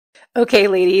Okay,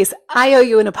 ladies, I owe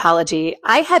you an apology.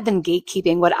 I have been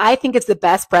gatekeeping what I think is the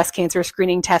best breast cancer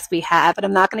screening test we have, but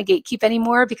I'm not going to gatekeep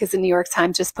anymore because the New York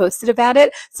Times just posted about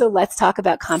it. So let's talk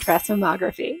about contrast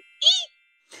mammography.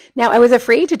 Now, I was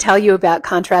afraid to tell you about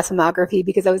contrast mammography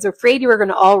because I was afraid you were going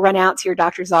to all run out to your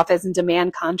doctor's office and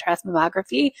demand contrast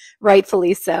mammography,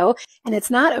 rightfully so. And it's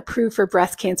not approved for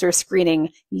breast cancer screening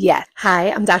yet.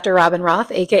 Hi, I'm Dr. Robin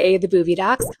Roth, aka the Booby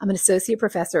Docs. I'm an associate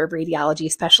professor of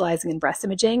radiology specializing in breast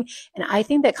imaging, and I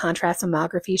think that contrast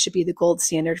mammography should be the gold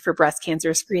standard for breast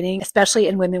cancer screening, especially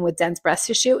in women with dense breast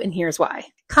tissue, and here's why.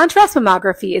 Contrast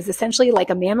mammography is essentially like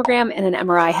a mammogram and an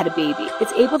MRI had a baby.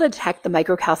 It's able to detect the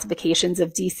microcalcifications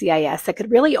of DCIS that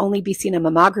could really only be seen in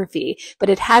mammography, but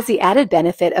it has the added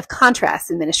benefit of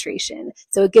contrast administration.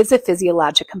 So it gives a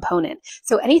physiologic component.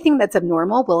 So anything that's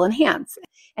abnormal will enhance.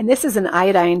 And this is an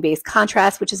iodine-based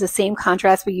contrast, which is the same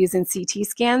contrast we use in CT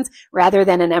scans rather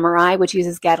than an MRI, which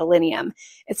uses gadolinium.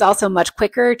 It's also much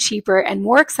quicker, cheaper, and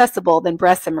more accessible than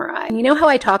breast MRI. And you know how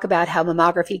I talk about how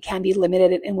mammography can be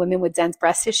limited in women with dense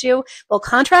breast tissue? Well,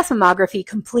 contrast mammography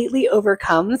completely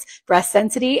overcomes breast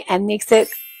density and makes it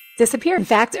disappear. In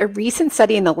fact, a recent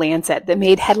study in The Lancet that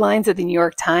made headlines at the New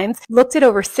York Times looked at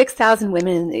over 6,000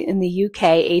 women in the UK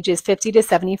ages 50 to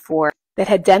 74 that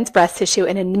had dense breast tissue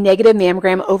and a negative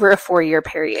mammogram over a 4-year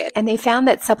period. And they found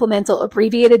that supplemental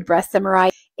abbreviated breast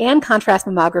MRI and contrast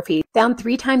mammography found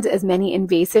 3 times as many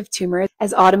invasive tumors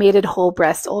as automated whole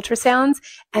breast ultrasounds.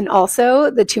 And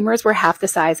also the tumors were half the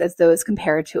size as those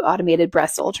compared to automated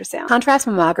breast ultrasound. Contrast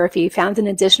mammography found an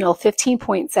additional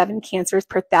 15.7 cancers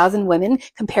per 1,000 women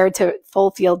compared to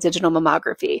full field digital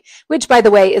mammography, which by the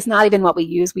way is not even what we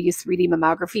use. We use 3D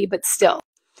mammography, but still.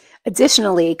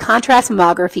 Additionally, contrast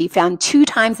mammography found 2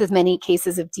 times as many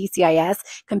cases of DCIS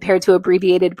compared to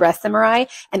abbreviated breast MRI,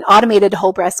 and automated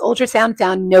whole breast ultrasound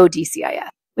found no DCIS,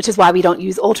 which is why we don't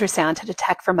use ultrasound to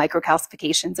detect for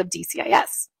microcalcifications of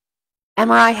DCIS.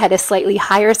 MRI had a slightly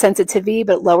higher sensitivity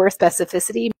but lower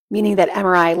specificity, meaning that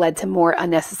MRI led to more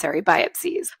unnecessary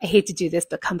biopsies. I hate to do this,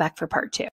 but come back for part 2.